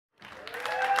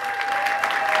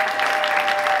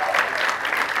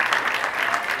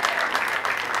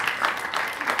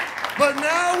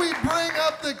Now we bring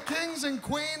up the kings and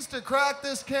queens to crack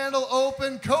this candle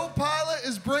open. Copilot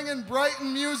is bringing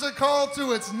Brighton Music Hall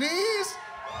to its knees.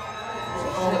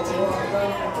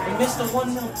 We missed the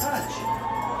 1-0 touch.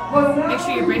 Make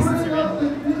sure your bracelets are in.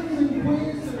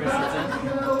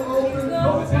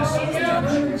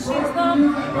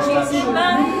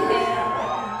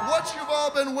 What you've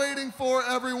all been waiting for,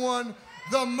 everyone.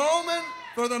 The moment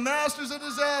for the Masters of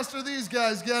Disaster. These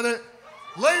guys get it.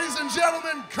 Ladies and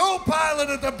gentlemen, Copilot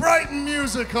at the Brighton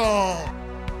Music Hall.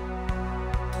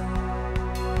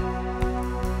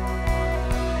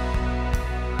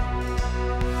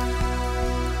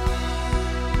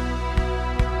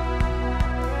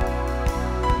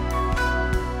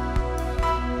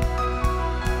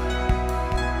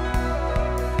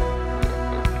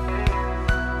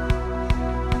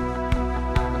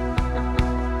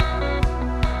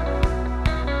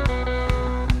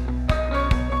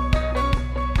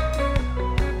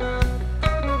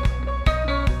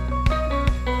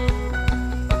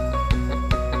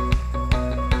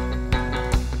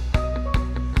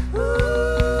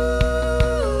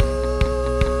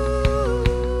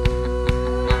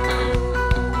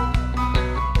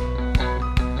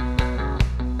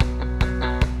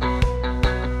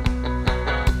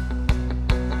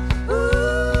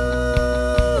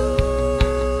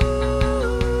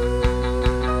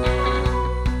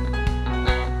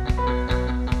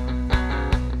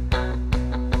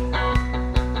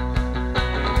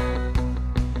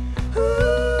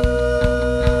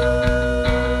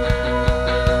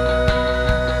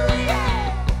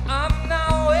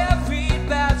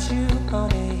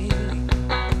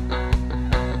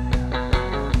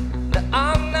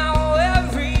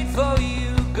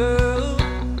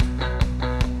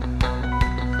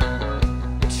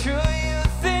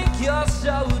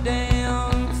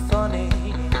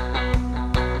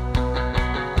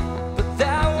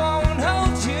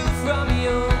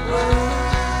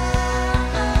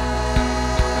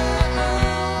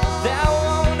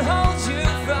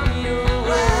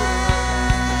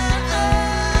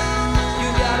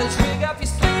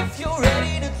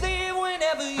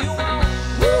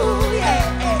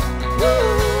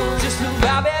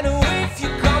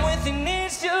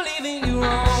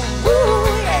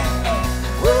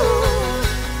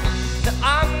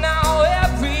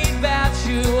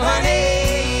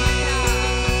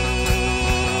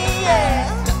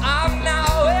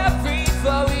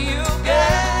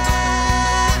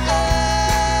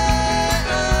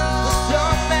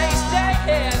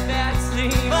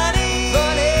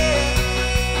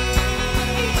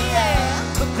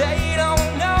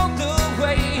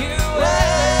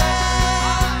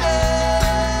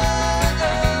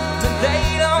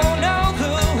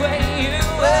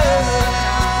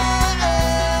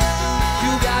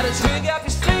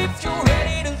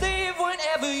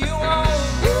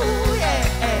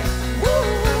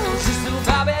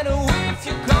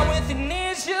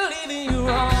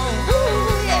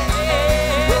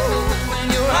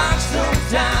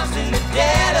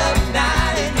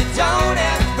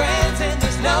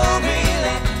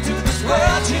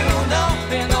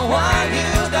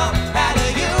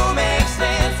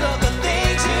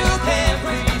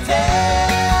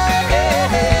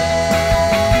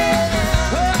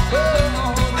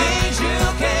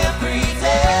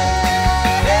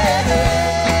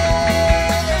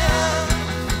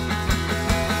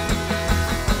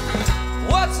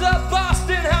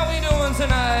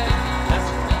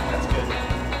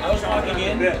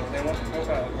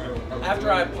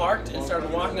 After I parked and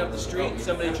started walking up the street,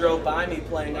 somebody drove by me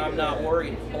playing I'm Not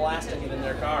Worried, blasting it in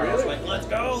their car. I was like, let's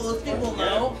go, those people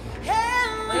know.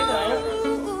 They know.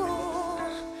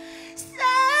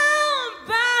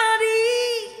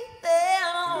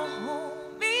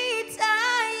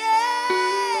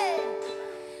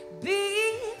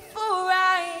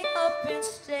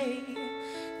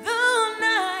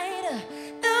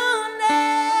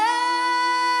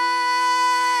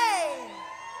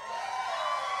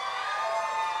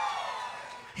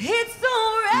 It's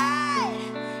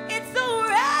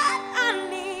alright, I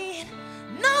need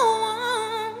no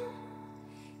one.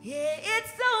 Yeah,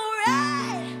 it's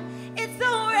alright,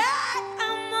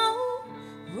 I'm alright.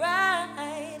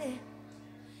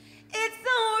 It's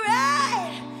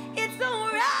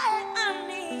alright, I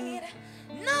need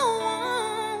no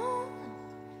one.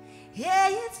 Yeah,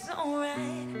 it's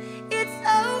alright,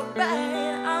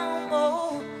 I'm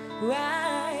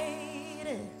alright.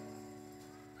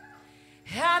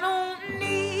 I don't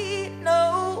need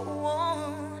no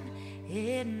one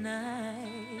at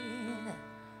night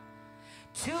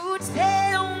to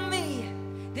tell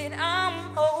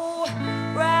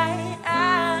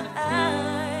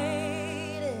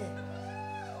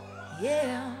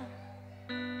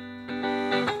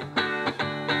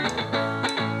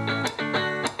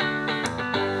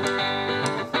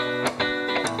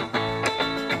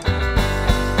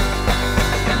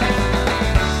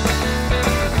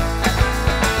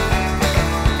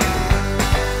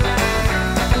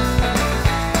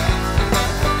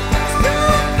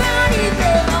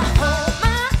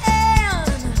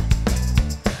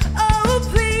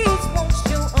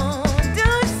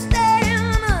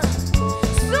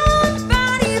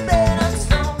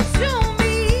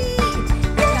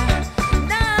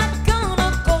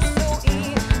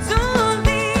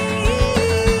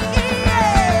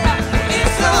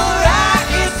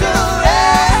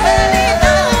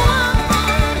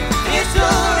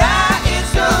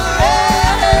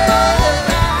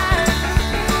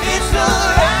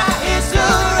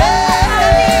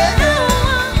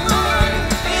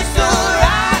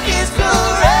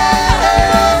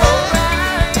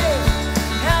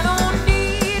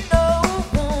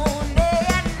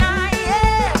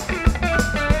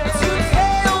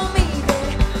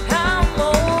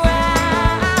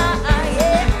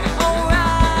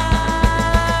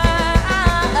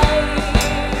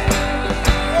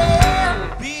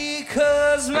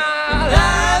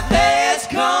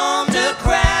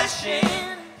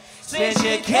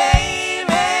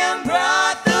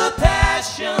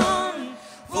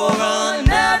for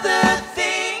another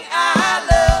thing I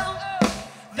love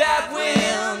that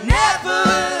will never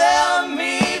love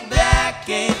me back.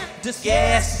 And just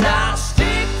guess I'll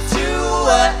stick to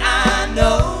what I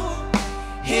know.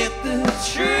 Hit the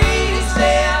trees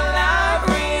and lie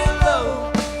real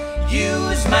low.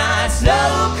 Use my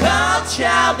so-called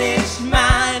childish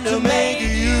mind to make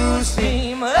you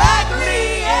seem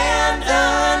ugly and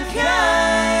unkind.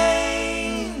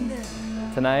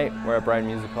 Tonight, we're at Brighton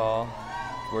Music Hall.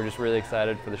 We're just really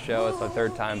excited for the show. It's our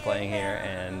third time playing here,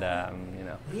 and you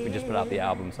know, we just put out the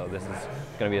album, so this is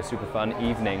going to be a super fun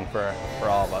evening for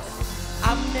all of us.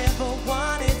 I've never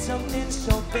wanted something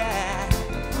so bad.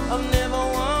 I've never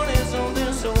wanted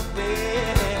something so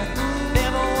bad.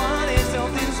 Never wanted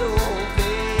something so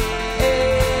bad.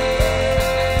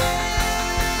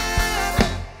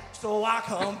 So I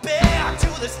come back to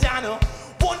this diner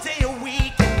one day a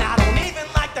week, and I don't even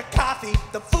like the coffee.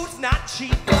 The food's not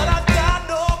cheap, but I've got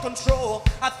no control.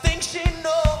 I think she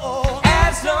knows.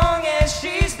 As long as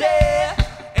she's there,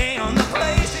 and the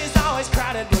place is always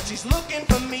crowded, but she's looking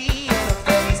for me. And her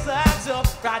face lights up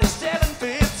right at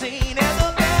 7:15. And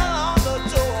the bell on the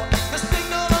door, the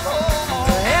signal of home.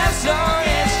 As long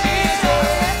as she's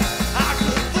there, I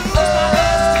could lose my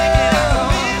bus ticket. I could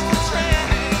miss the train.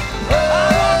 I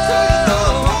walk to the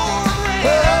pouring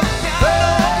rain. Got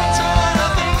no control, and I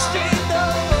think she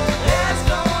knows. As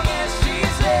long as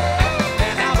she's there.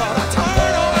 And how about I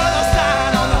turn over the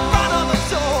sign on the front of the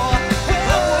door?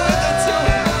 Well, would the two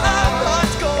of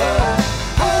us go?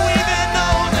 Who even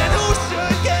knows and who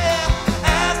should care?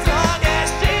 As long as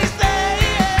she's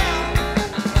there.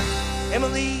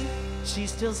 Emily,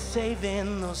 she's still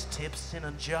saving those tips in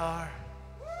a jar.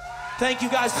 Thank you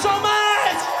guys so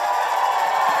much!